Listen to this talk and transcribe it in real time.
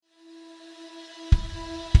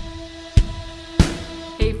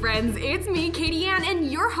friends. It's me, Katie Ann,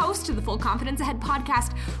 and your host to the Full Confidence Ahead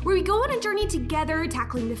podcast, where we go on a journey together,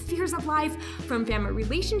 tackling the fears of life, from family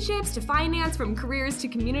relationships to finance, from careers to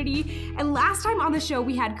community. And last time on the show,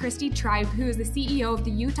 we had Christy Tribe, who is the CEO of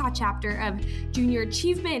the Utah chapter of Junior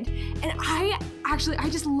Achievement. And I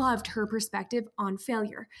just loved her perspective on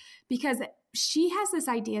failure, because she has this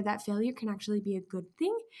idea that failure can actually be a good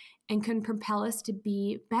thing and can propel us to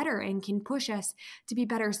be better and can push us to be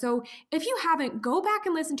better. So if you haven't, go back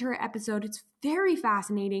and listen to her episode. It's very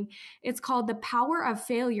fascinating. It's called The Power of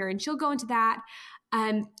Failure, and she'll go into that.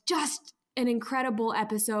 Just an incredible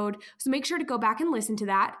episode. So make sure to go back and listen to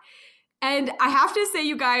that. And I have to say,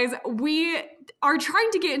 you guys, we are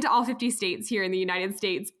trying to get into all 50 states here in the United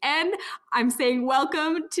States. And I'm saying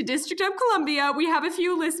welcome to District of Columbia. We have a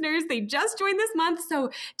few listeners. They just joined this month.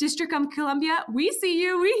 So District of Columbia, we see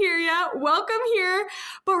you. We hear you. Welcome here.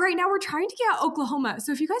 But right now we're trying to get Oklahoma.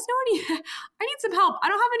 So if you guys know any, I need some help. I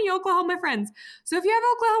don't have any Oklahoma friends. So if you have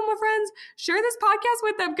Oklahoma friends, share this podcast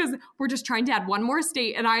with them, because we're just trying to add one more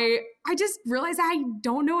state. And I just realized I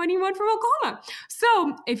don't know anyone from Oklahoma.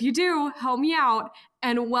 So if you do, help me out.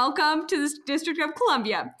 And welcome to the District of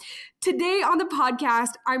Columbia. Today on the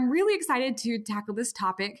podcast, I'm really excited to tackle this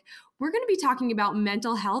topic. We're going to be talking about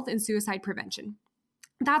mental health and suicide prevention.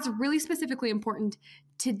 That's really specifically important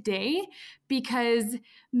today because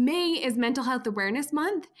May is Mental Health Awareness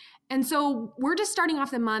Month. And so we're just starting off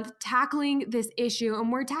the month tackling this issue,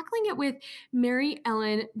 and we're tackling it with Mary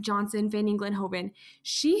Ellen Johnson Van Engelenhoven.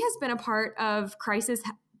 She has been a part of Crisis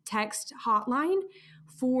Text Hotline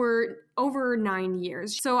for over 9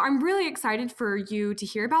 years. So I'm really excited for you to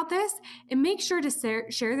hear about this, and make sure to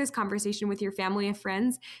share this conversation with your family and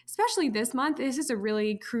friends, especially this month. This is a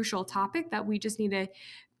really crucial topic that we just need to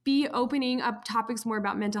be opening up topics more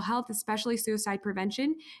about mental health, especially suicide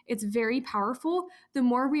prevention. It's very powerful. The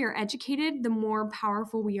more we are educated, the more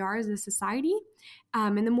powerful we are as a society,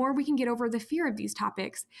 and the more we can get over the fear of these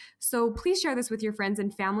topics. So please share this with your friends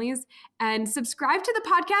and families, and subscribe to the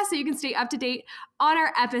podcast so you can stay up to date on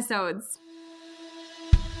our episodes.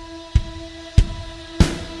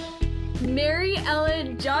 Mary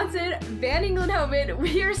Ellen Johnson Van Engelenhoven,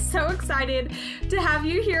 we are so excited to have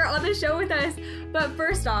you here on the show with us. But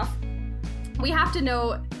first off, we have to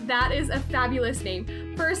know that is a fabulous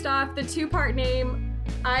name. First off, the two-part name,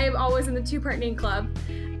 I am always in the two-part name club.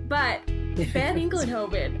 But Van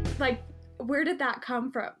Engelenhoven, like, where did that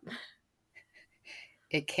come from?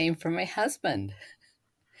 It came from my husband.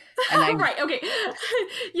 And right, okay.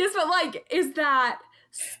 Yes, but like, is that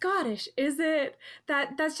Scottish? Is it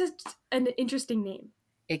that's just an interesting name?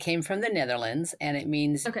 It came from the Netherlands, and it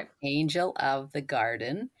means Angel of the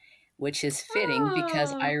Garden, which is fitting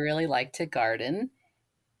because I really like to garden.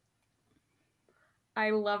 I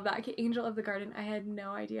love that. Okay, Angel of the Garden. I had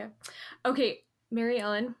no idea. Okay, Mary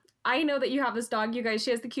Ellen, I know that you have this dog, you guys.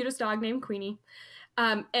 She has the cutest dog named Queenie.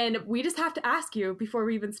 And we just have to ask you before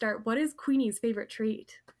we even start, what is Queenie's favorite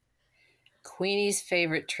treat? Queenie's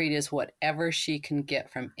favorite treat is whatever she can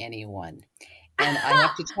get from anyone. And I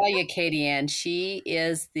have to tell you, Katie Ann, she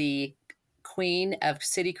is the queen of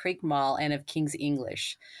City Creek Mall and of King's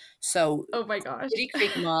English. So oh my gosh. City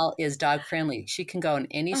Creek Mall is dog friendly. She can go in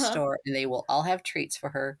any store and they will all have treats for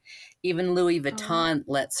her. Even Louis Vuitton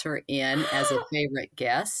lets her in as a favorite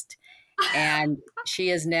guest. And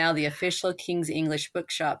she is now the official King's English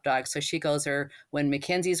bookshop dog. So she goes there when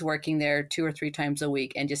Mackenzie's working there 2 or 3 times a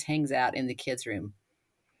week and just hangs out in the kids' room.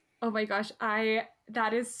 Oh my gosh,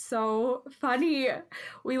 that is so funny.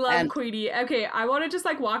 We love Queenie. Okay, I want to just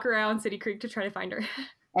like walk around City Creek to try to find her.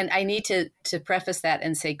 And I need to preface that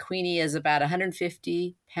and say Queenie is about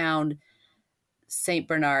 150-pound St.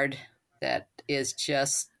 Bernard that is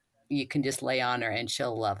just, you can just lay on her and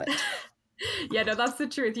she'll love it. Yeah, no, that's the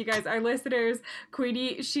truth, you guys. Our listeners,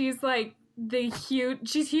 Queenie, she's like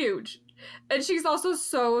she's huge. And she's also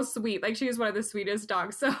so sweet. Like, she is one of the sweetest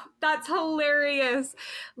dogs. So that's hilarious.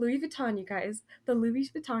 Louis Vuitton, you guys. The Louis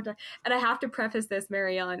Vuitton dog. And I have to preface this,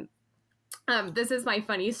 Mary Ellen. This is my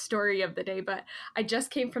funny story of the day, but I just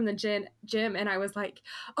came from the gym and I was like,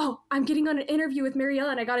 oh, I'm getting on an interview with Mary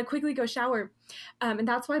Ellen. I got to quickly go shower. And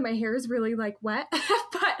that's why my hair is really like wet.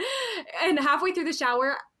 And halfway through the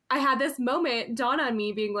shower, I had this moment dawn on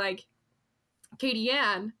me being like, Katie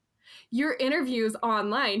Ann, your interview's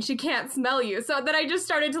online. She can't smell you. So then I just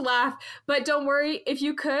started to laugh. But don't worry, if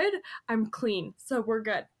you could, I'm clean. So we're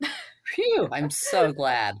good. Phew, I'm so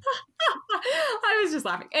glad. I was just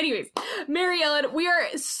laughing. Anyways, Mary Ellen, we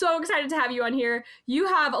are so excited to have you on here. You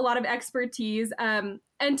have a lot of expertise. And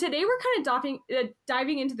today we're kind of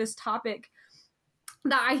diving into this topic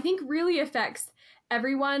that I think really affects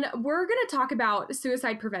everyone. We're going to talk about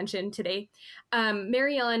suicide prevention today.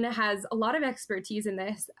 Mary Ellen has a lot of expertise in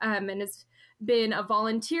this and has been a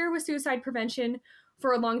volunteer with suicide prevention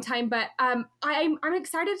for a long time. But I'm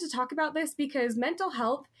excited to talk about this because mental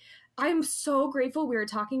health, I'm so grateful we are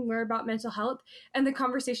talking more about mental health, and the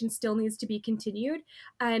conversation still needs to be continued.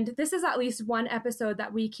 And this is at least one episode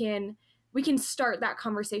that we can start that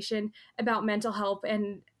conversation about mental health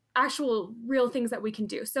and actual real things that we can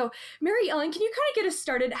do. So Mary Ellen, can you kind of get us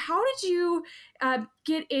started? How did you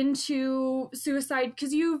get into suicide?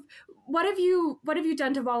 Because what have you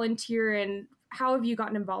done to volunteer, and how have you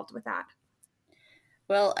gotten involved with that?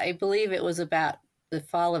 Well, I believe it was about the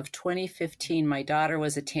fall of 2015. My daughter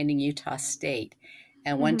was attending Utah State.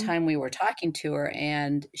 And one time we were talking to her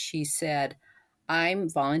and she said, I'm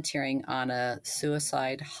volunteering on a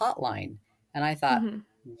suicide hotline. And I thought,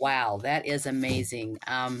 wow, that is amazing.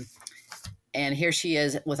 And here she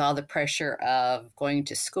is with all the pressure of going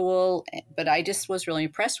to school. But I just was really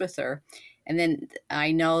impressed with her. And then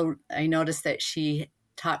I noticed that she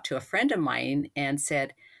talked to a friend of mine and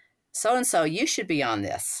said, so-and-so, you should be on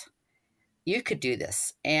this. You could do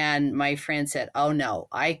this. And my friend said, oh, no,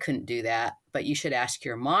 I couldn't do that. But you should ask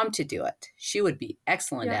your mom to do it. She would be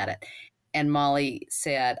excellent at it. And Molly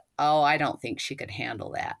said, oh, I don't think she could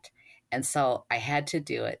handle that. And so I had to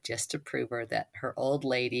do it just to prove her that her old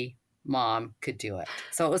lady mom could do it.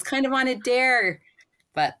 So it was kind of on a dare,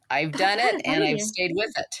 but I've done it and I've stayed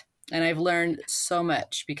with it. And I've learned so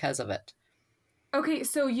much because of it. Okay,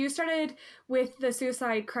 so you started with the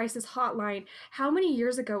suicide crisis hotline. How many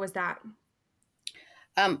years ago was that?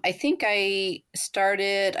 I think I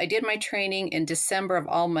did my training in December of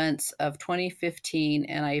all months of 2015,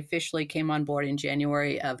 and I officially came on board in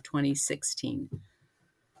January of 2016.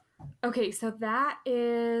 Okay, so that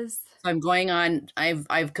is... I'm going on,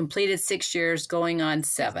 I've completed 6 years, going on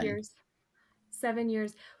 7. 6 years. 7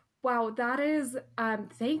 years. Wow, that is,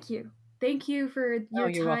 thank you. Thank you for your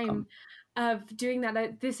you're time welcome. Of doing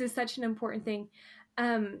that. This is such an important thing.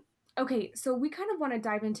 Okay, so we kind of want to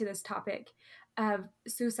dive into this topic of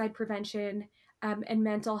suicide prevention and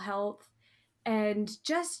mental health, and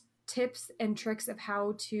just tips and tricks of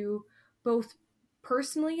how to both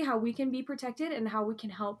personally, how we can be protected and how we can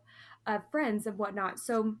help friends and whatnot.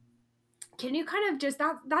 So can you kind of just,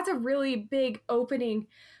 that's a really big opening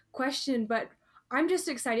question, but I'm just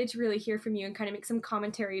excited to really hear from you and kind of make some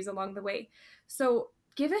commentaries along the way. So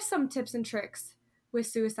give us some tips and tricks with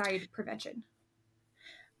suicide prevention.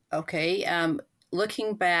 Okay.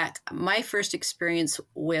 Looking back, my first experience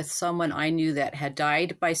with someone I knew that had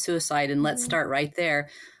died by suicide, and let's start right there.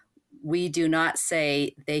 We do not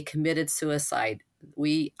say they committed suicide.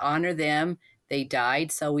 We honor them. They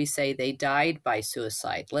died, so we say they died by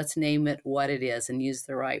suicide. Let's name it what it is and use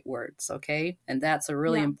the right words, okay? And that's a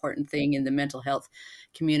really important thing in the mental health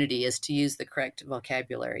community, is to use the correct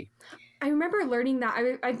vocabulary. I remember learning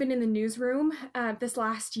that. I've been in the newsroom this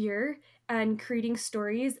last year and creating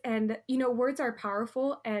stories, and words are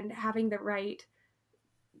powerful, and having the right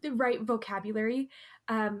vocabulary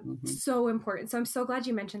so important. So I'm so glad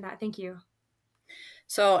you mentioned that. Thank you.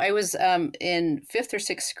 So I was in 5th or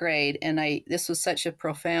 6th grade, and this was such a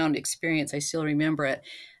profound experience. I still remember it.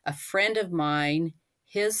 A friend of mine,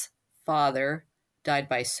 his father died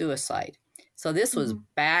by suicide. So this was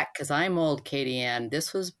back, because I'm old, Katie Ann,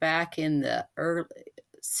 this was back in the early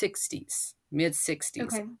 60s, mid 60s.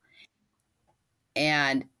 Okay.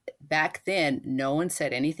 And back then, no one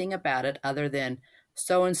said anything about it other than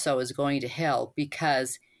so-and-so is going to hell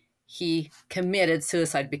because he committed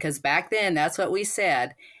suicide, because back then that's what we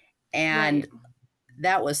said. And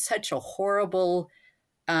that was such a horrible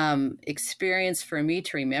experience for me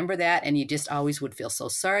to remember that. And you just always would feel so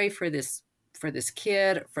sorry for this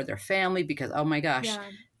kid, for their family, because, oh my gosh,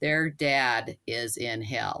 their dad is in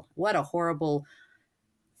hell. What a horrible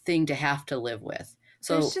thing to have to live with.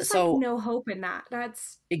 So there's just like no hope in that.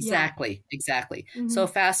 That's exactly. So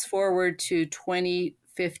fast forward to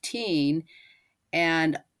 2015,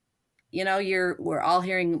 and we're all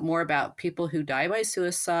hearing more about people who die by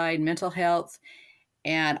suicide, mental health.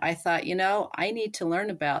 And I thought, I need to learn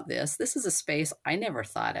about this. This is a space I never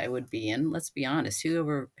thought I would be in. Let's be honest,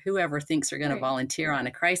 whoever thinks they're going to volunteer on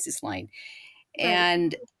a crisis line.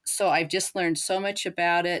 And so I've just learned so much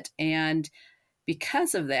about it. And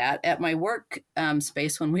because of that, at my work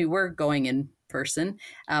space, when we were going in person,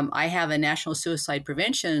 I have a National Suicide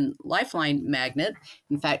Prevention Lifeline magnet.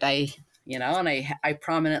 In fact, I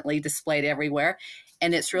prominently displayed everywhere.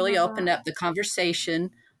 And it's really opened up the conversation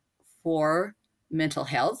for mental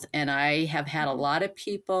health. And I have had a lot of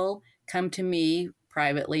people come to me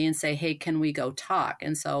privately and say, hey, can we go talk?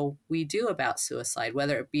 And so we do about suicide,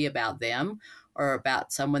 whether it be about them or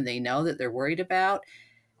about someone they know that they're worried about.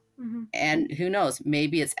 Mm-hmm. And who knows,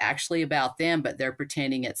 maybe it's actually about them, but they're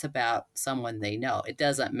pretending it's about someone they know. It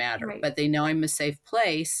doesn't matter, Right. but they know I'm a safe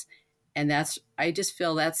place. And I just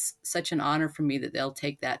feel that's such an honor for me that they'll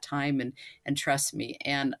take that time and trust me.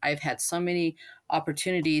 And I've had so many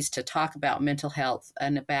opportunities to talk about mental health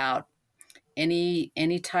and about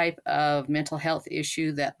any type of mental health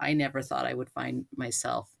issue that I never thought I would find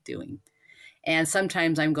myself doing. And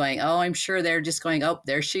sometimes I'm going, oh, I'm sure they're just going, oh,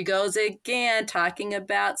 there she goes again talking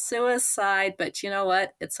about suicide. But you know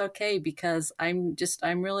what? It's okay, because I think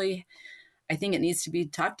it needs to be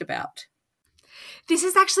talked about. This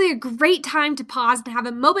is actually a great time to pause and have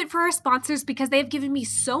a moment for our sponsors because they have given me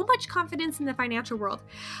so much confidence in the financial world.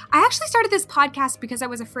 I actually started this podcast because I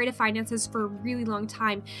was afraid of finances for a really long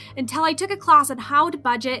time until I took a class on how to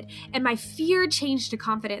budget and my fear changed to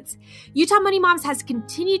confidence. Utah Money Moms has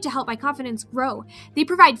continued to help my confidence grow. They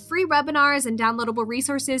provide free webinars and downloadable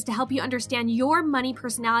resources to help you understand your money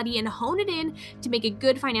personality and hone it in to make a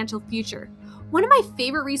good financial future. One of my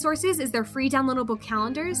favorite resources is their free downloadable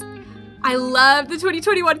calendars. I love the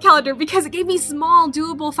 2021 calendar because it gave me small,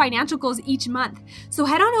 doable financial goals each month. So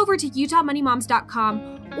head on over to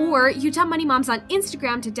utahmoneymoms.com or Utah Money Moms on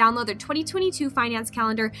Instagram to download their 2022 finance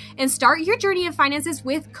calendar and start your journey of finances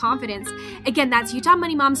with confidence. Again, that's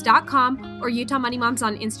utahmoneymoms.com or Utah Money Moms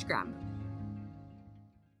on Instagram.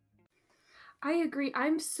 I agree.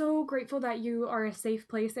 I'm so grateful that you are a safe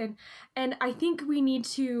place, and I think we need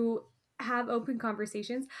to have open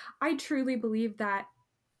conversations. I truly believe that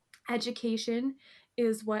education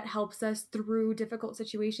is what helps us through difficult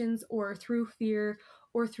situations or through fear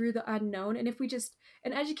or through the unknown. And if we just,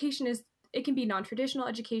 and education is, it can be non-traditional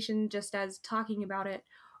education, just as talking about it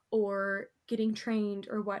or getting trained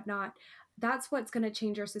or whatnot. That's what's going to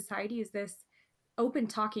change our society, is this open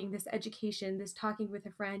talking, this education, this talking with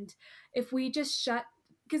a friend. If we just shut,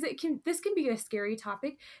 because this can be a scary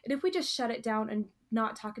topic, and if we just shut it down and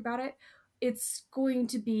not talk about it, it's going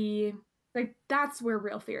to be like, that's where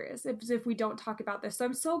real fear is, if we don't talk about this. So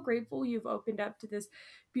I'm so grateful you've opened up to this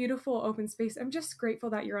beautiful open space. I'm just grateful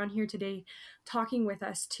that you're on here today talking with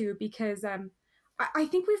us too, because I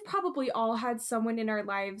think we've probably all had someone in our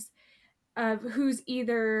lives who's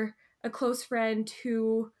either a close friend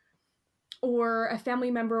who, or a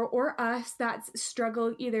family member or us that's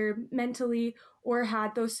struggled either mentally or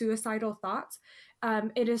had those suicidal thoughts.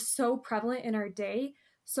 It is so prevalent in our day.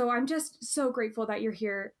 So I'm just so grateful that you're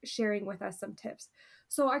here sharing with us some tips.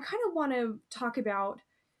 So I kind of want to talk about,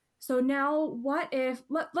 so now what if,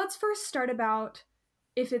 let's first start about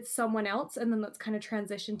if it's someone else, and then let's kind of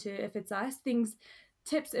transition to if it's us,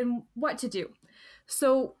 tips and what to do.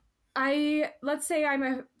 So let's say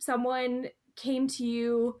someone came to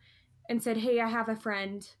you and said, hey, I have a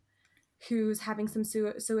friend who's having some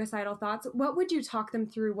suicidal thoughts. What would you talk them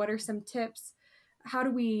through? What are some tips? How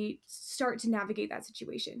do we start to navigate that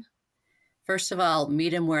situation? First of all, meet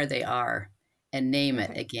them where they are and name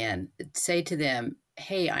Okay. it again. Say to them,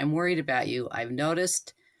 hey, I'm worried about you. I've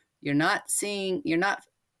noticed you're not seeming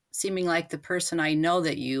like the person I know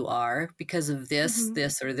that you are because of this, Mm-hmm.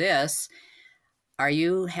 this, or this. Are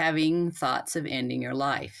you having thoughts of ending your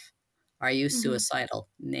life? Are you Mm-hmm. suicidal?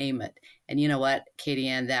 Name it. And you know what, Katie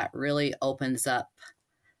Ann, that really opens up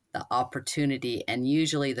the opportunity. And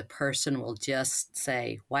usually the person will just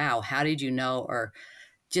say, wow, how did you know? Or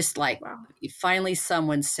just like, Wow. finally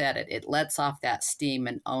someone said it. It lets off that steam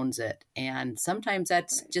and owns it. And sometimes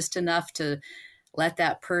that's Right. just enough to let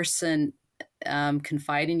that person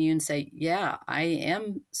confide in you and say, yeah, I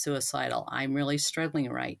am suicidal. I'm really struggling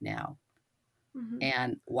right now. Mm-hmm.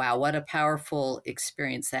 And wow, what a powerful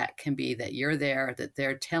experience that can be, that you're there, that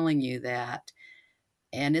they're telling you that.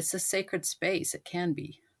 And it's a sacred space. It can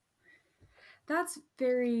be.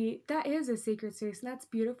 That is a sacred space. And that's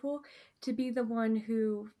beautiful to be the one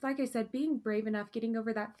who, like I said, being brave enough, getting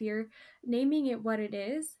over that fear, naming it what it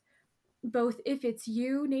is, both if it's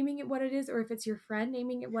you naming it what it is or if it's your friend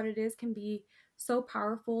naming it what it is, can be so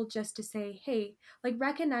powerful, just to say, hey, like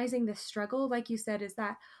recognizing the struggle, like you said, is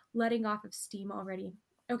that letting off of steam already.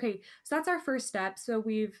 Okay, so that's our first step. So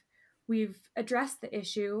we've addressed the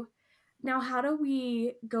issue. Now, how do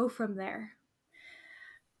we go from there?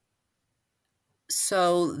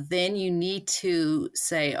 So then you need to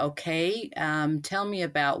say, okay, tell me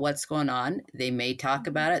about what's going on. They may talk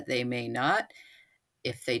about it, they may not.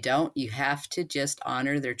 If they don't, you have to just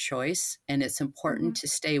honor their choice. And it's Mm-hmm. important to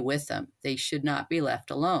stay with them. They should not be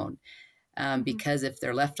left alone. Mm-hmm. Because if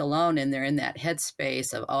they're left alone and they're in that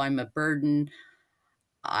headspace of, oh, I'm a burden,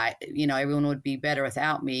 everyone would be better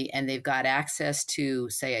without me, and they've got access to,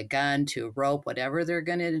 say, a gun, to a rope, whatever they're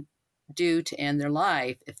going to do to end their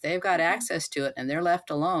life, if they've got access to it and they're left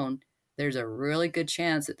alone, there's a really good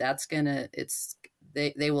chance that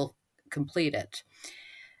they will complete it.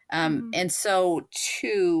 And so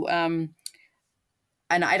too, and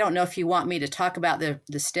I don't know if you want me to talk about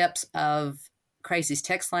the steps of crisis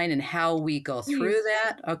text line and how we go through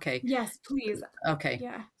that. Okay. Yes, please. Okay.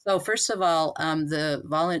 Yeah. So first of all,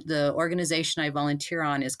 the organization I volunteer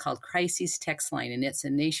on is called Crises Text Line, and it's a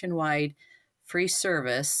nationwide free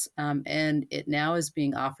service, and it now is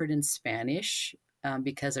being offered in Spanish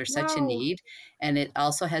because there's such a need, and it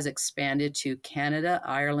also has expanded to Canada,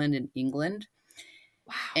 Ireland, and England.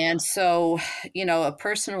 Wow. And so, a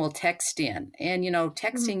person will text in, and,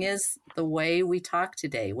 texting is the way we talk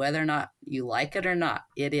today, whether or not you like it or not,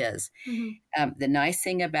 it is. The nice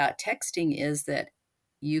thing about texting is that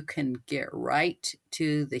you can get right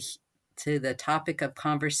to the topic of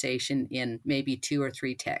conversation in maybe 2 or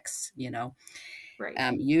 3 texts,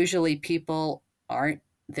 Right. Usually people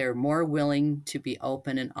they're more willing to be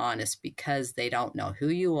open and honest because they don't know who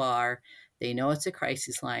you are. They know it's a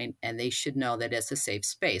crisis line, and they should know that it's a safe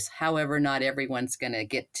space. However, not everyone's going to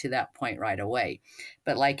get to that point right away.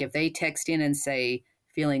 But like if they text in and say,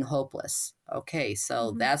 feeling hopeless, okay,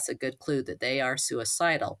 so that's a good clue that they are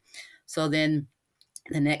suicidal. So then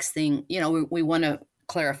the next thing, we want to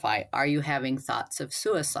clarify, are you having thoughts of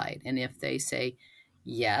suicide? And if they say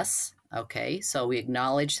yes, okay, so we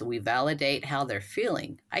acknowledge, so we validate how they're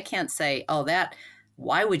feeling. I can't say,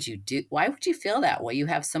 why would you feel that way? You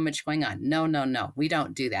have so much going on. No. We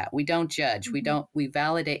don't do that. We don't judge. We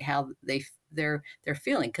validate how they're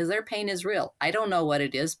feeling, because their pain is real. I don't know what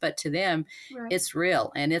it is, but to them, it's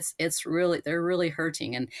real, and it's really, they're really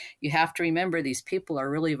hurting. And you have to remember, these people are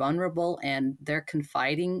really vulnerable, and they're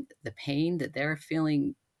confiding the pain that they're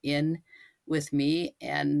feeling in with me.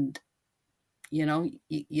 And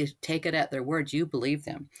you take it at their words, you believe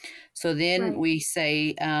them. So then we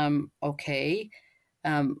say, okay,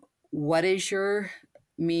 what is your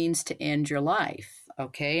means to end your life?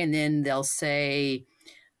 Okay. And then they'll say,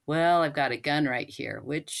 well, I've got a gun right here,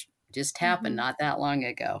 which just happened not that long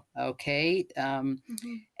ago. Okay. And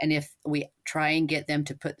if we try and get them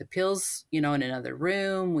to put the pills, in another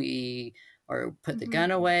room, or put the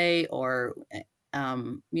gun away, or,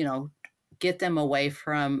 get them away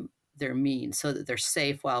from their means so that they're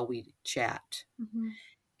safe while we chat.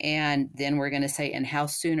 And then we're going to say, and how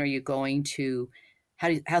soon are you going to,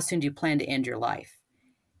 how soon do you plan to end your life?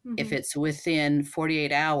 If it's within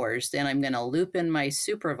 48 hours, then I'm going to loop in my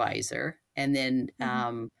supervisor, and then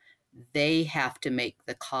they have to make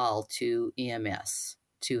the call to EMS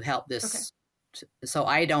to help this. So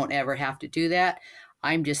I don't ever have to do that.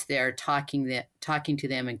 I'm just there talking to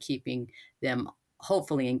them and keeping them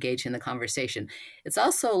hopefully engaged in the conversation. It's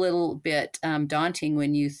also a little bit daunting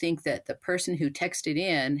when you think that the person who texted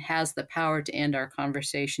in has the power to end our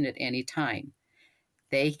conversation at any time.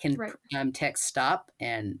 They can text stop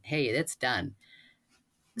and, hey, it's done.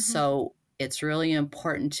 So it's really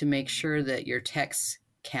important to make sure that your texts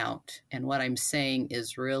count. And what I'm saying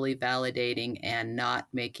is really validating and not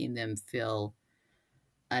making them feel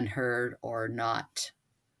unheard or not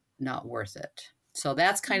worth it. So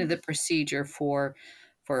that's kind of the procedure for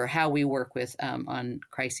how we work with on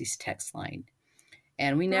crisis text line.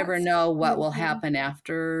 And we never know what will happen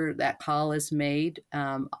after that call is made.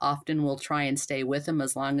 Often we'll try and stay with them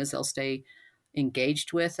as long as they'll stay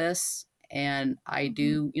engaged with us. And I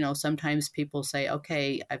do, sometimes people say,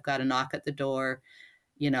 okay, I've got a knock at the door,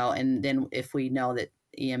 and then if we know that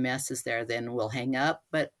EMS is there, then we'll hang up.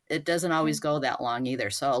 But it doesn't always go that long either.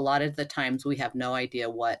 So a lot of the times we have no idea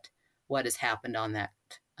what has happened on that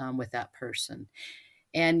with that person.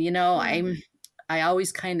 And, I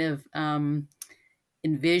always kind of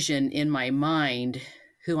envision in my mind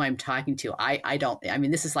who I'm talking to.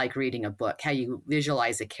 This is like reading a book, how you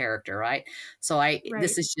visualize a character, right? So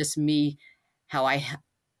this is just me, how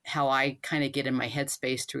I kind of get in my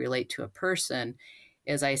headspace to relate to a person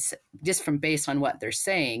is just from based on what they're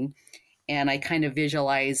saying. And I kind of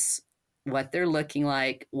visualize what they're looking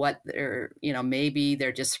like, what they're, maybe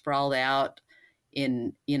they're just sprawled out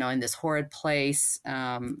in this horrid place.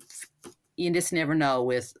 You just never know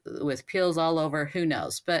with pills all over, who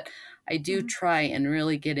knows? But I do try and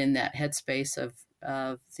really get in that headspace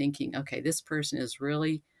of thinking, okay, this person is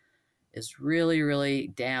really, really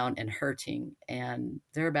down and hurting, and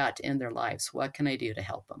they're about to end their lives. What can I do to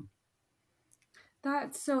help them? I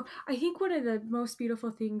think one of the most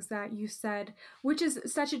beautiful things that you said, which is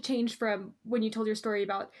such a change from when you told your story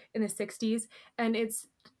about in the 60s, and it's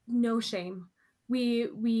no shame.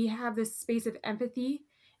 We have this space of empathy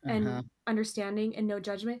and understanding and no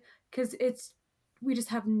judgment, because we just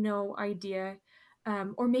have no idea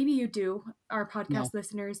or maybe you do, our podcast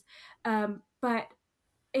listeners, but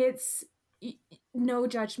it's no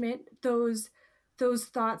judgment. Those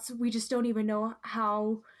thoughts, we just don't even know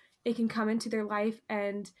how it can come into their life,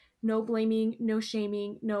 and no blaming, no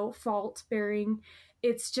shaming, no fault bearing.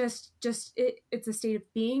 It's just it's a state of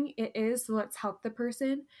being. It is. So let's help the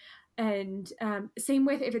person. And same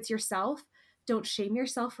with if it's yourself, don't shame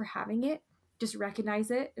yourself for having it. Just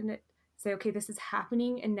recognize it and say, okay, this is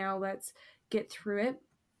happening, and now let's get through it.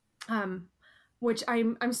 Which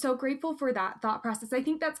I'm so grateful for that thought process. I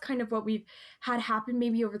think that's kind of what we've had happen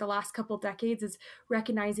maybe over the last couple decades, is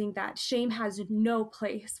recognizing that shame has no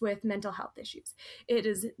place with mental health issues. It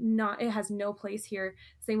has no place here.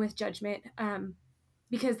 Same with judgment,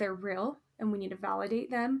 because they're real, and we need to validate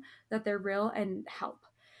them, that they're real, and help.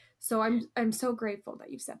 So I'm so grateful that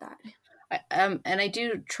you've said that. And I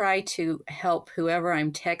do try to help whoever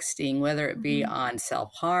I'm texting, whether it be on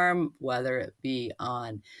self-harm, whether it be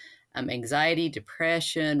on anxiety,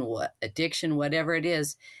 depression, addiction, whatever it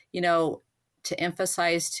is, to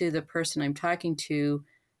emphasize to the person I'm talking to,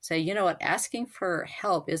 say, you know what, asking for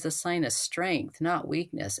help is a sign of strength, not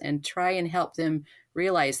weakness, and try and help them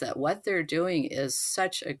realize that what they're doing is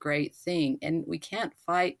such a great thing. And we can't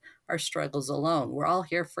fight our struggles alone. We're all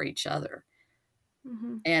here for each other.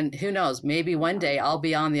 And who knows, maybe one day I'll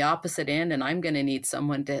be on the opposite end and I'm going to need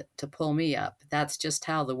someone to pull me up. That's just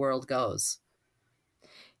how the world goes.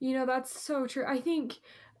 That's so true. I think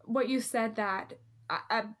what you said, that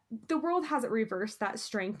the world hasn't reversed that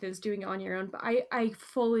strength is doing it on your own. But I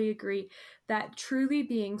fully agree that truly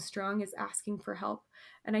being strong is asking for help.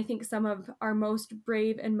 And I think some of our most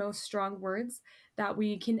brave and most strong words that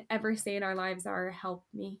we can ever say in our lives are "help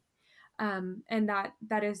me." And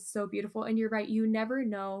that is so beautiful. And you're right. You never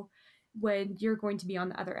know when you're going to be on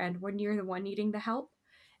the other end, when you're the one needing the help.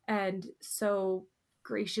 And so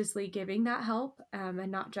graciously giving that help,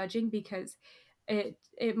 and not judging, because it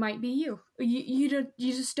might be you. You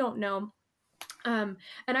just don't know. And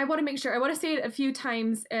I want to say it a few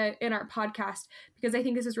times in our podcast, because I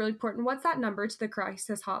think this is really important. What's that number to the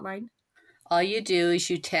crisis hotline? All you do is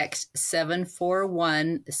you text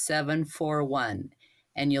 741-741,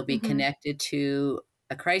 and you'll be connected to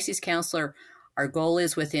a crisis counselor. Our goal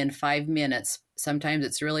is within 5 minutes. Sometimes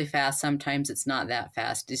it's really fast. Sometimes it's not that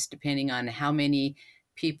fast, just depending on how many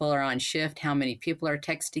people are on shift, how many people are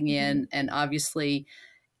texting in. And obviously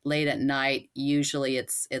late at night, usually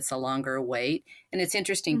it's a longer wait. And it's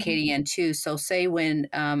interesting, Katie Ann, too. So say when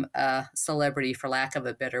a celebrity, for lack of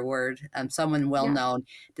a better word, someone well-known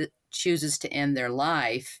chooses to end their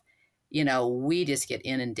life, we just get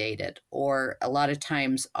inundated. Or a lot of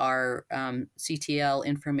times our CTL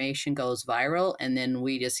information goes viral, and then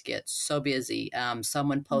we just get so busy.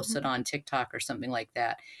 Someone posted on TikTok or something like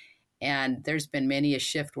that. And there's been many a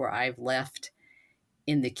shift where I've left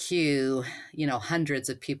in the queue, hundreds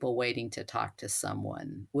of people waiting to talk to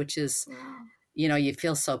someone, which is, you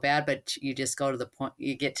feel so bad, but you just go to the point,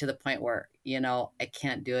 you get to the point where, I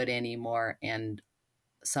can't do it anymore, and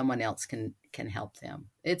someone else can help them.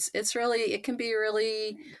 It can be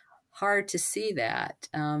really hard to see that.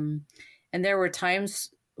 And there were times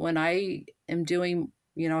when I am doing,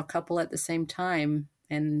 a couple at the same time,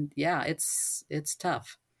 and it's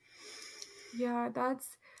tough. Yeah,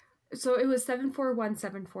 so it was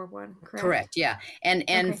 741-741, correct? Correct. Yeah.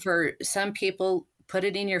 And for some people, put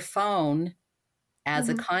it in your phone as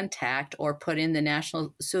a contact, or put in the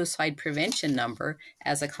National Suicide Prevention number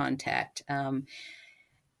as a contact. And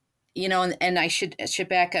I should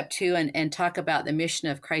back up too and talk about the mission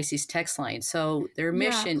of Crisis Text Line. So their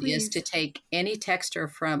mission is to take any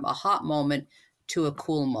texter from a hot moment to a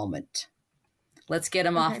cool moment. Let's get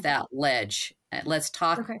them off that ledge. Let's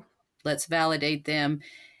talk. Let's validate them,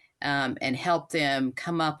 and help them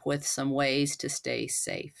come up with some ways to stay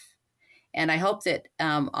safe. And I hope that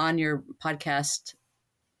on your podcast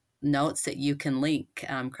notes that you can link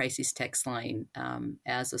Crisis Text Line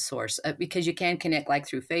as a source, because you can connect like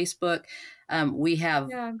through Facebook. We have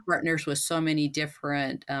partners with so many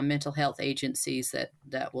different mental health agencies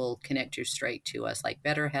that will connect you straight to us, like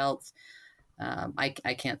Better Health.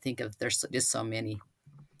 I can't think of, there's just so many.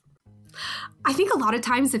 I think a lot of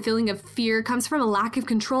times the feeling of fear comes from a lack of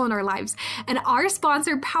control in our lives. And our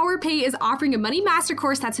sponsor, PowerPay, is offering a Money Master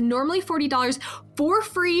course that's normally $40 for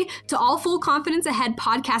free to all Full Confidence Ahead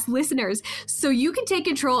podcast listeners, so you can take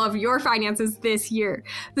control of your finances this year.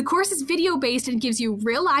 The course is video-based and gives you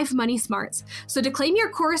real-life money smarts. So to claim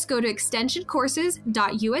your course, go to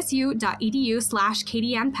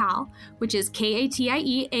extensioncourses.usu.edu/KatieAnnPowell, which is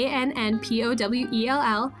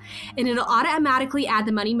KatieAnnPowell, and it'll automatically add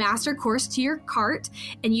the Money Master course to your cart,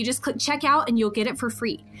 and you just click checkout and you'll get it for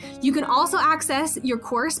free. You can also access your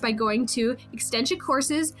course by going to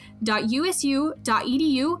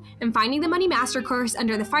extensioncourses.usu.edu and finding the Money Master course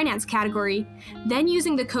under the finance category, then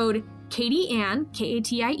using the code KATIEANN,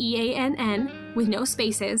 KATIEANN, with no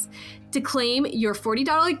spaces, to claim your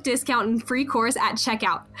 $40 discount and free course at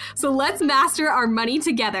checkout. So let's master our money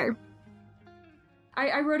together.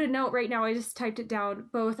 I wrote a note right now. I just typed it down.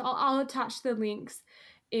 Both. I'll attach the links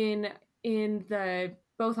in the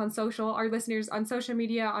both on social, our listeners on social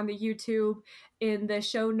media, on the YouTube, in the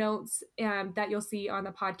show notes that you'll see on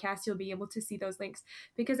the podcast. You'll be able to see those links,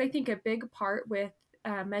 because I think a big part with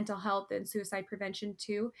mental health and suicide prevention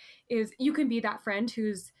too is you can be that friend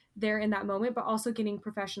who's there in that moment, but also getting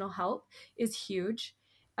professional help is huge.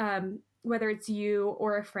 Whether it's you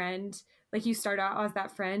or a friend, like you start out as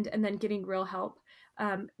that friend and then getting real help,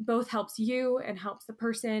 both helps you and helps the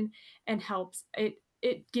person and helps it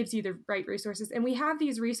gives you the right resources. And we have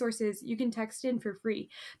these resources you can text in for free.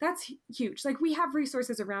 That's huge. Like, we have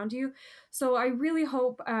resources around you. So I really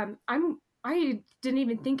hope I didn't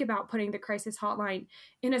even think about putting the crisis hotline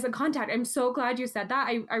in as a contact. I'm so glad you said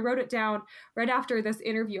that. I wrote it down right after this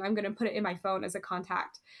interview. I'm going to put it in my phone as a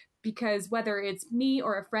contact, because whether it's me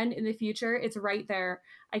or a friend in the future, it's right there.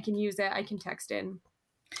 I can use it. I can text in.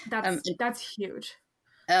 That's huge.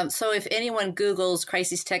 So if anyone Googles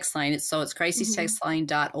crisis text line, it's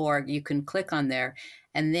crisistextline.org. You can click on there,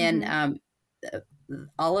 and then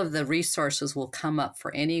all of the resources will come up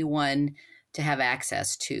for anyone to have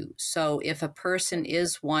access to. So if a person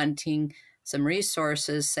is wanting some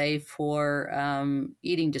resources, say for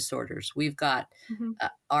eating disorders, we've got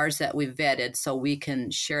ours that we've vetted, so we can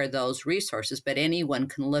share those resources, but anyone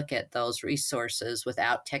can look at those resources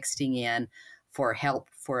without texting in for help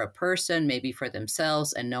for a person, maybe for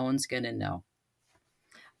themselves, and no one's going to know.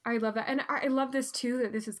 I love that. And I love this too,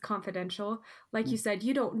 that this is confidential. Like you said,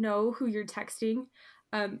 you don't know who you're texting.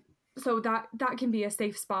 So that can be a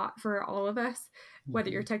safe spot for all of us, whether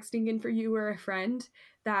you're texting in for you or a friend,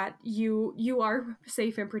 that you are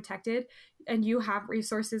safe and protected, and you have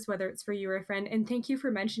resources, whether it's for you or a friend. And thank you for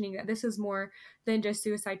mentioning that this is more than just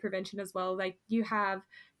suicide prevention as well. Like, you have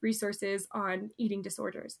resources on eating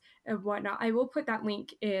disorders and whatnot. I will put that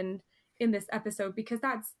link in this episode, because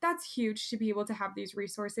that's huge to be able to have these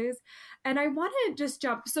resources. And I want to just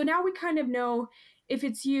jump. So now we kind of know, if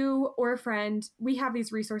it's you or a friend, we have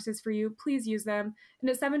these resources for you. Please use them. And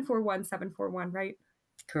it's 741-741, right?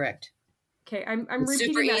 Correct. Okay, I'm it's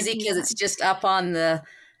repeating super that easy, because it's just up on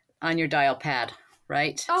your dial pad,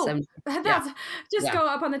 right? Go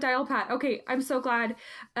up on the dial pad. Okay, I'm so glad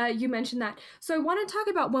you mentioned that. So I want to talk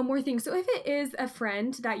about one more thing. So if it is a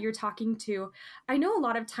friend that you're talking to, I know a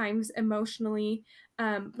lot of times emotionally,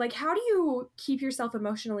 like, how do you keep yourself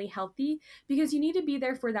emotionally healthy? Because you need to be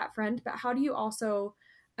there for that friend, but how do you also,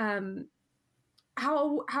 how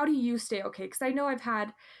do you stay okay? Because I know I've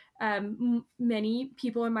had many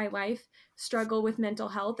people in my life struggle with mental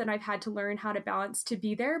health, and I've had to learn how to balance to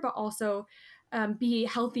be there, but also be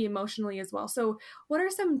healthy emotionally as well. So what are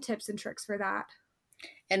some tips and tricks for that?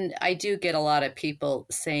 And I do get a lot of people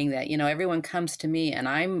saying that, everyone comes to me and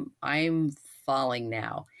I'm falling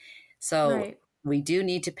now. So we do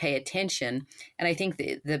need to pay attention. And I think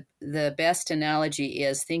the best analogy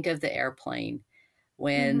is, think of the airplane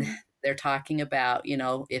when they're talking about,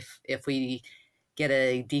 if we get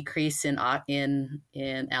a decrease in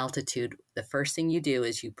altitude, the first thing you do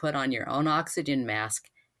is you put on your own oxygen mask,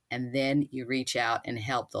 and then you reach out and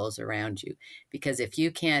help those around you. Because if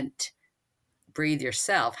you can't breathe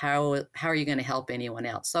yourself, how are you going to help anyone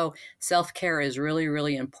else? So self-care is really,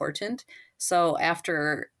 really important. So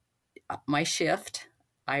after my shift,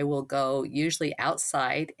 I will go usually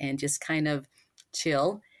outside and just kind of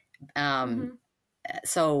chill.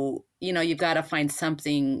 So, you've got to find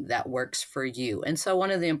something that works for you. And so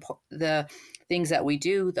one of the things that we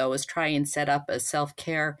do, though, is try and set up a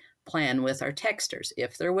self-care plan with our texters,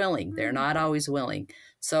 if they're willing. They're not always willing.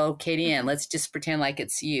 So Katie Ann, let's just pretend like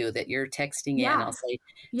it's you, that you're texting in. I'll say,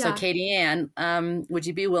 so Katie Ann, would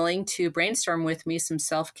you be willing to brainstorm with me some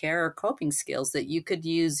self-care or coping skills that you could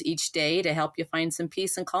use each day to help you find some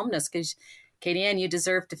peace and calmness? Because Katie Ann, you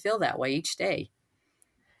deserve to feel that way each day.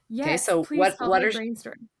 Yes, okay, so please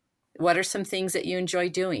brainstorm. What are some things that you enjoy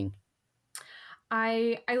doing?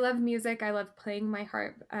 I love music. I love playing my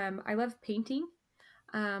harp. I love painting.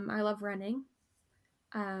 I love running.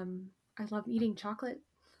 I love eating chocolate.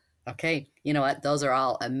 Okay. You know what? Those are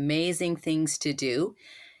all amazing things to do.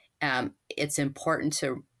 It's important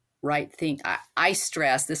to I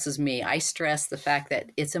stress, this is me, I stress the fact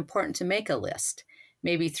that it's important to make a list,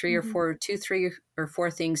 maybe 3 or 4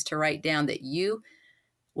 things to write down that you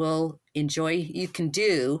will enjoy, you can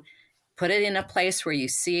do, put it in a place where you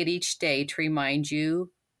see it each day to remind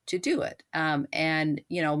you to do it. And,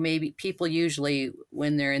 maybe people usually,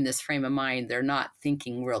 when they're in this frame of mind, they're not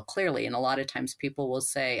thinking real clearly. And a lot of times people will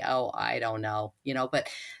say, oh, I don't know, but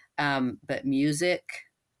music,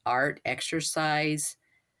 art, exercise,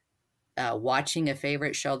 watching a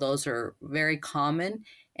favorite show, those are very common.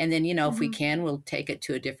 And then, if we can, we'll take it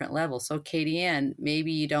to a different level. So Katie Ann,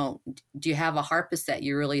 maybe do you have a harpist that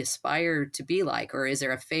you really aspire to be like, or is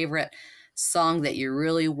there a favorite song that you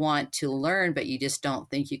really want to learn, but you just don't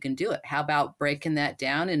think you can do it? How about breaking that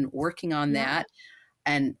down and working on that?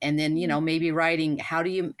 And then, maybe writing, how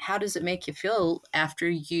does it make you feel after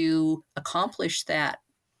you accomplish that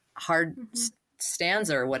hard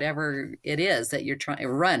stanza or whatever it is that you're trying to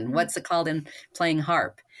run? What's it called in playing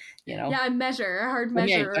harp? A measure, a hard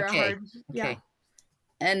measure. Okay. Or a hard, okay.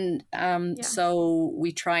 And so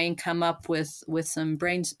we try and come up with some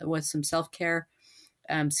self-care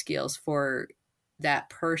skills for that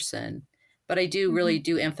person. But I do really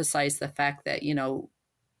do emphasize the fact that,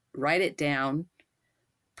 write it down,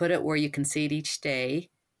 put it where you can see it each day,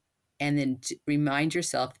 and then remind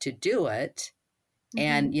yourself to do it.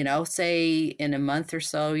 And, say in a month or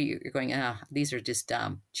so, you're going, these are just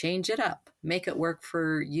dumb. Change it up. Make it work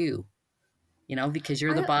for you, because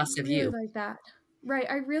you're the boss of you. Like that. Right.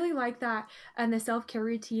 I really like that. And the self-care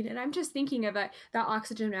routine. And I'm just thinking of that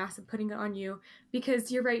oxygen mask and putting it on you,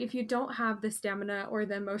 because you're right. If you don't have the stamina or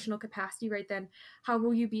the emotional capacity right then, how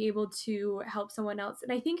will you be able to help someone else?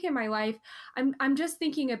 And I think in my life, I'm just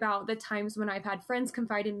thinking about the times when I've had friends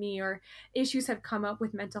confide in me or issues have come up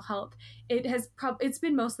with mental health. It's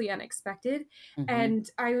been mostly unexpected. And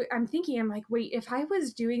I'm thinking, I'm like, wait, if I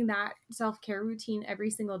was doing that self-care routine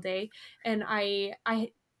every single day, and I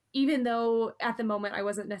even though at the moment I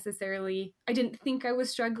didn't think I was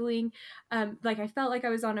struggling, I felt like I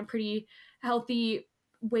was on a pretty healthy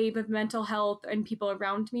wave of mental health and people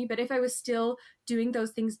around me. But if I was still doing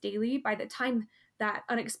those things daily, by the time that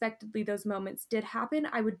unexpectedly those moments did happen,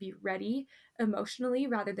 I would be ready emotionally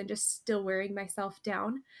rather than just still wearing myself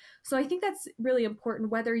down. So I think that's really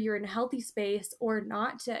important, whether you're in a healthy space or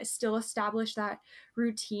not, to still establish that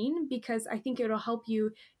routine, because I think it'll help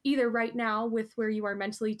you either right now with where you are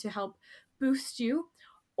mentally to help boost you,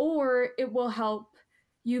 or it will help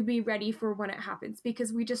you be ready for when it happens,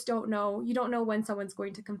 because we just don't know. You don't know when someone's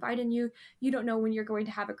going to confide in you. You don't know when you're going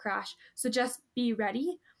to have a crash. So just be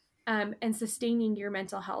ready. And sustaining your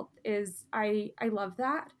mental health is, I love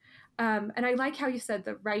that. And I like how you said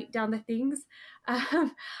the write down the things.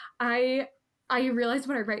 I realize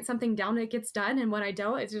when I write something down, it gets done. And when I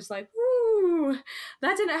don't, it's just like, ooh,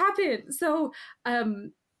 that didn't happen. So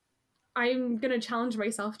I'm going to challenge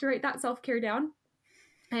myself to write that self-care down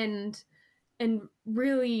and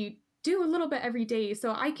really do a little bit every day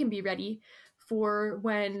so I can be ready for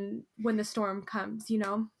when the storm comes,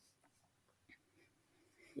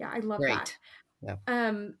 Yeah, I love that. Yeah.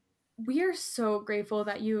 We are so grateful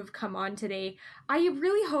that you have come on today. I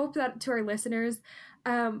really hope that to our listeners,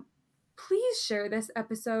 please share this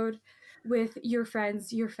episode with your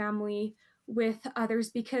friends, your family, with others,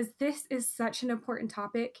 because this is such an important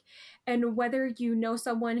topic. And whether you know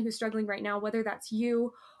someone who's struggling right now, whether that's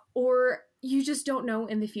you or you just don't know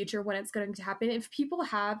in the future when it's going to happen, if people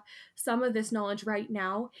have some of this knowledge right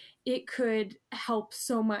now, it could help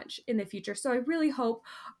so much in the future. So I really hope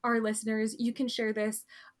our listeners, you can share this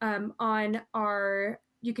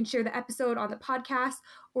you can share the episode on the podcast,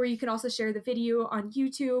 or you can also share the video on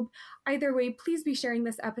YouTube. Either way, please be sharing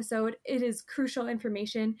this episode. It is crucial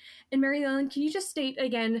information. And Mary Ellen, can you just state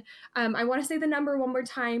again, I want to say the number one more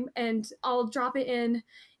time, and I'll drop it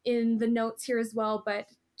in the notes here as well, but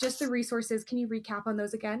just the resources. Can you recap on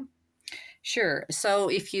those again? Sure. So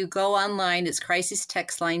if you go online, it's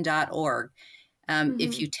crisistextline.org.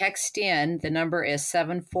 If you text in, the number is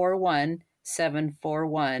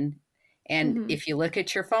 741-741. And if you look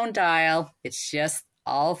at your phone dial, it's just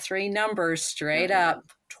all three numbers straight up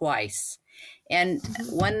twice. And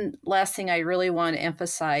one last thing I really want to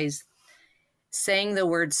emphasize, saying the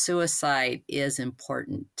word suicide is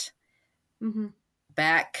important.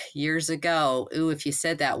 Back years ago, if you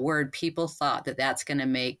said that word, people thought that that's going to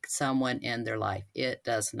make someone end their life. It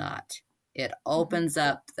does not. It opens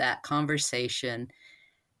up that conversation.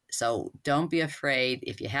 So don't be afraid.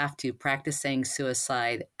 If you have to, practice saying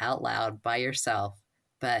suicide out loud by yourself.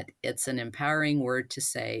 But it's an empowering word to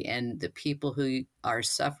say, and the people who are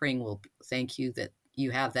suffering will thank you that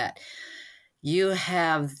you have that. You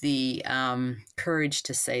have the courage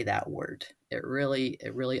to say that word. It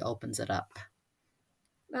really opens it up.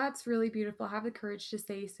 That's really beautiful. Have the courage to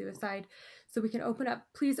say suicide so we can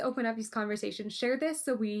please open up these conversations. Share this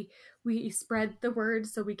so we spread the word,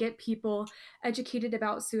 so we get people educated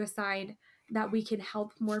about suicide, that we can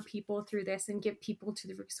help more people through this and give people to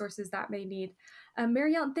the resources that they need.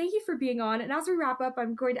 Mary Ellen, thank you for being on. And as we wrap up,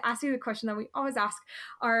 I'm going to ask you the question that we always ask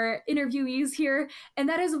our interviewees here. And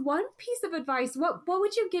that is, one piece of advice. What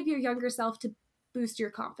would you give your younger self to boost your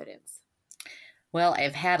confidence? Well,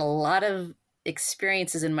 I've had a lot of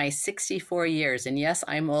experiences in my 64 years, and yes,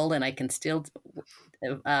 I'm old, and I can still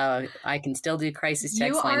do crisis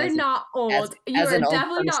text You line. are not old. You are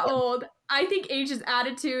definitely not old. I think age is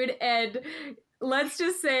attitude, and let's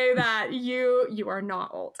just say that you are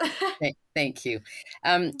not old. Thank you.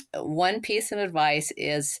 One piece of advice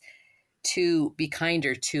is to be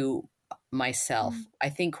kinder to myself. I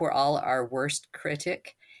think we're all our worst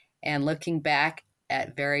critic, and looking back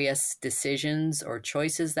at various decisions or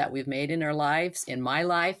choices that we've made in our lives, in my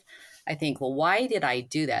life, I think, well, why did I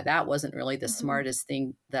do that? That wasn't really the smartest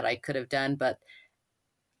thing that I could have done. But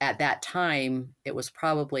at that time, it was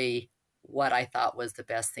probably what I thought was the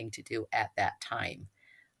best thing to do at that time.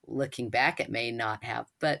 Looking back, it may not have.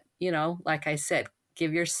 But, like I said,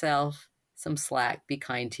 give yourself some slack, be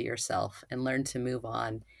kind to yourself, and learn to move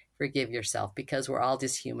on. Forgive yourself, because we're all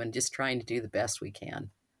just human, just trying to do the best we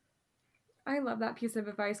can. I love that piece of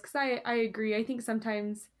advice, because I agree. I think a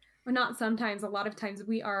lot of times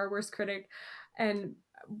we are our worst critic, and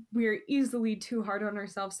we're easily too hard on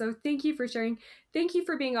ourselves. So thank you for sharing. Thank you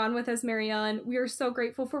for being on with us, Mary Ellen. We are so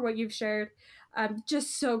grateful for what you've shared.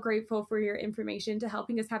 Just so grateful for your information, to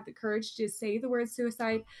helping us have the courage to say the word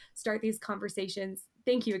suicide, start these conversations.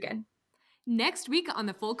 Thank you again. Next week on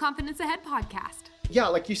the Full Confidence Ahead podcast. Yeah,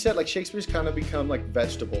 like you said, like Shakespeare's kind of become like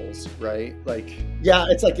vegetables, right? Like, yeah,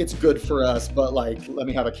 it's like it's good for us, but like, let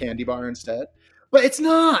me have a candy bar instead. But it's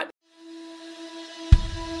not.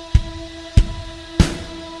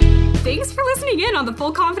 Thanks for listening in on the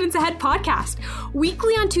Full Confidence Ahead podcast.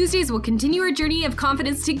 Weekly on Tuesdays, we'll continue our journey of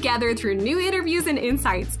confidence together through new interviews and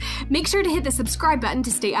insights. Make sure to hit the subscribe button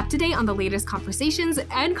to stay up to date on the latest conversations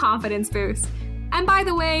and confidence boosts. And by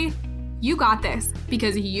the way, you got this,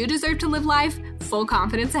 because you deserve to live life full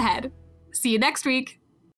confidence ahead. See you next week.